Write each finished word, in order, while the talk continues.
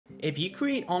If you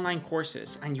create online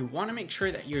courses and you want to make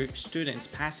sure that your students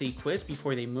pass a quiz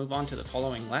before they move on to the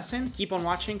following lesson, keep on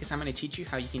watching because I'm going to teach you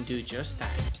how you can do just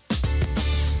that.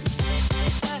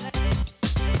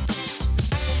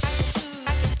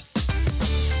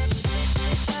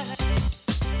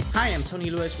 Hi, I'm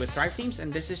Tony Lewis with Thrive Themes,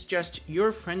 and this is just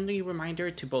your friendly reminder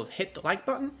to both hit the like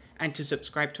button and to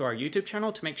subscribe to our YouTube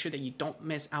channel to make sure that you don't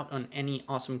miss out on any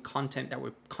awesome content that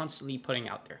we're constantly putting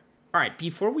out there. Alright,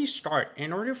 before we start,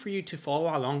 in order for you to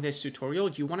follow along this tutorial,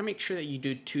 you want to make sure that you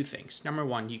do two things. Number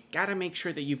one, you gotta make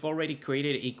sure that you've already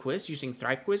created a quiz using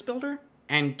Thrive Quiz Builder.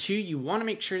 And two, you want to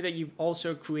make sure that you've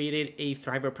also created a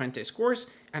Thrive Apprentice course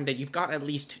and that you've got at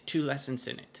least 2 lessons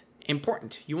in it.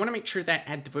 Important, you want to make sure that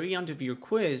at the very end of your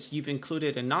quiz, you've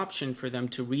included an option for them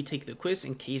to retake the quiz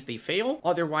in case they fail.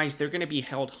 Otherwise, they're going to be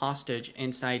held hostage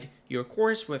inside your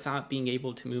course without being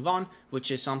able to move on, which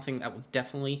is something that we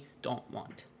definitely don't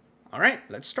want. All right,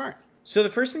 let's start. So the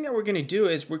first thing that we're going to do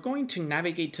is we're going to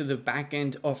navigate to the back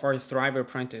end of our Thrive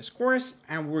Apprentice course,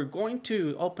 and we're going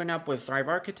to open up with Thrive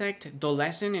Architect, the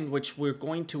lesson in which we're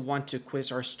going to want to quiz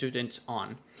our students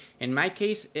on. In my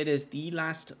case, it is the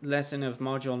last lesson of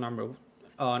module number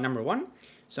 1.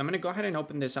 So I'm going to go ahead and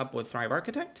open this up with Thrive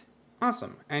Architect.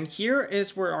 Awesome. And here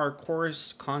is where our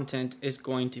course content is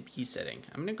going to be sitting.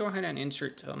 I'm going to go ahead and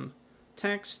insert some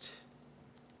text.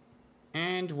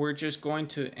 And we're just going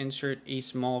to insert a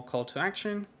small call to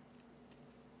action.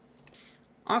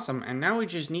 Awesome, and now we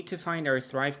just need to find our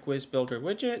Thrive Quiz Builder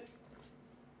widget.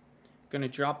 Gonna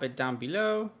drop it down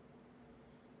below.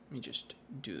 Let me just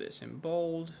do this in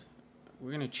bold.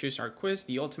 We're gonna choose our quiz,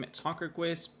 the Ultimate Soccer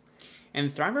Quiz.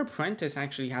 And Thrive Apprentice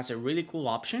actually has a really cool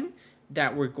option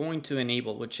that we're going to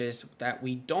enable, which is that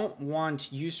we don't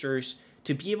want users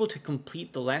to be able to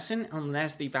complete the lesson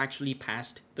unless they've actually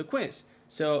passed the quiz.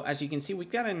 So as you can see, we've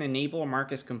got an enable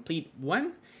mark as complete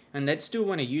when, and let's do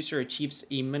when a user achieves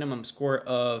a minimum score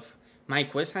of, my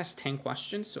quiz has 10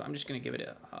 questions, so I'm just going to give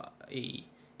it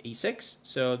a 6.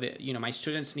 So that, my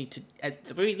students need to at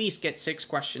the very least get 6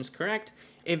 questions correct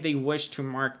if they wish to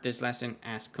mark this lesson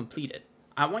as completed.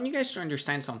 I want you guys to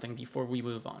understand something before we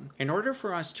move on. In order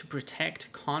for us to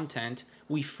protect content,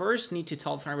 we first need to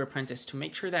tell Thrive Apprentice to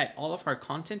make sure that all of our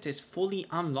content is fully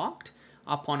unlocked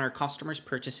upon our customers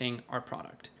purchasing our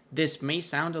product. This may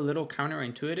sound a little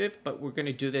counterintuitive, but we're going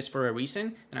to do this for a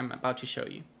reason, and I'm about to show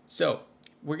you. So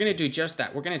we're going to do just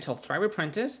that. We're going to tell Thrive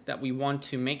Apprentice that we want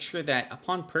to make sure that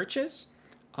upon purchase,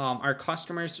 our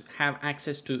customers have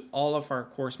access to all of our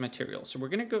course materials. So we're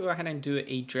going to go ahead and do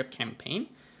a drip campaign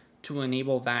to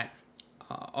enable that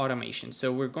automation.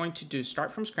 So we're going to do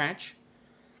start from scratch,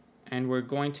 and we're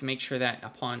going to make sure that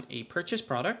upon a purchase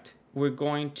product, we're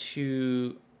going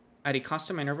to at a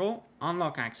custom interval,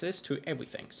 unlock access to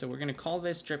everything. So we're going to call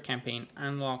this drip campaign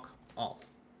unlock all.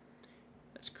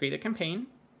 Let's create a campaign.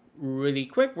 Really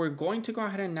quick, we're going to go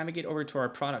ahead and navigate over to our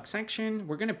product section.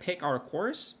 We're going to pick our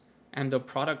course and the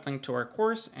product link to our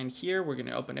course. And here we're going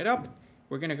to open it up.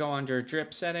 We're going to go under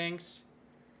drip settings.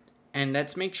 And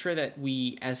let's make sure that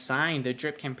we assign the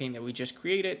drip campaign that we just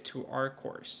created to our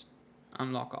course.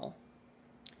 Unlock all.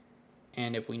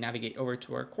 And if we navigate over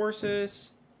to our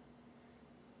courses,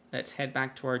 let's head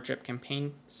back to our drip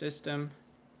campaign system.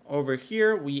 Over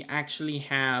here, we actually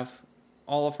have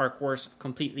all of our course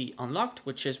completely unlocked,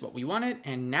 which is what we wanted.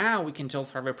 And now we can tell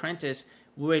Thrive Apprentice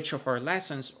which of our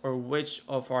lessons or which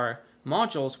of our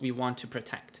modules we want to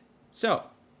protect. So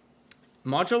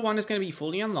module 1 is going to be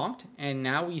fully unlocked. And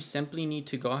now we simply need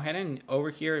to go ahead and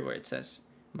over here where it says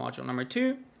module number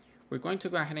 2, we're going to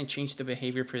go ahead and change the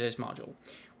behavior for this module.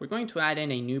 We're going to add in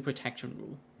a new protection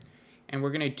rule. And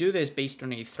we're going to do this based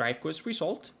on a Thrive Quiz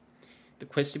result. The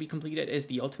quiz to be completed is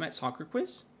the Ultimate Soccer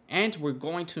Quiz. And we're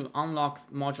going to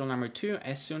unlock module number 2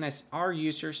 as soon as our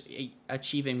users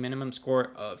achieve a minimum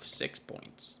score of 6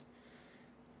 points.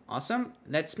 Awesome.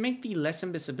 Let's make the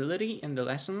lesson visibility in the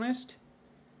lesson list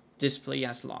display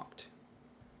as locked.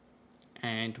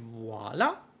 And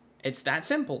voila. It's that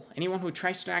simple. Anyone who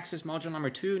tries to access module number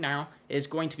 2 now is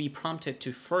going to be prompted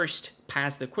to first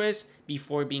pass the quiz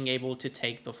before being able to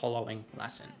take the following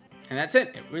lesson. And that's it.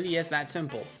 It really is that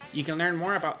simple. You can learn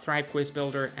more about Thrive Quiz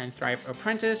Builder and Thrive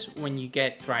Apprentice when you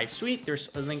get Thrive Suite.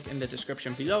 There's a link in the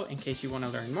description below in case you want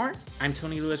to learn more. I'm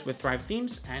Tony Lewis with Thrive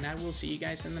Themes, and I will see you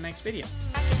guys in the next video.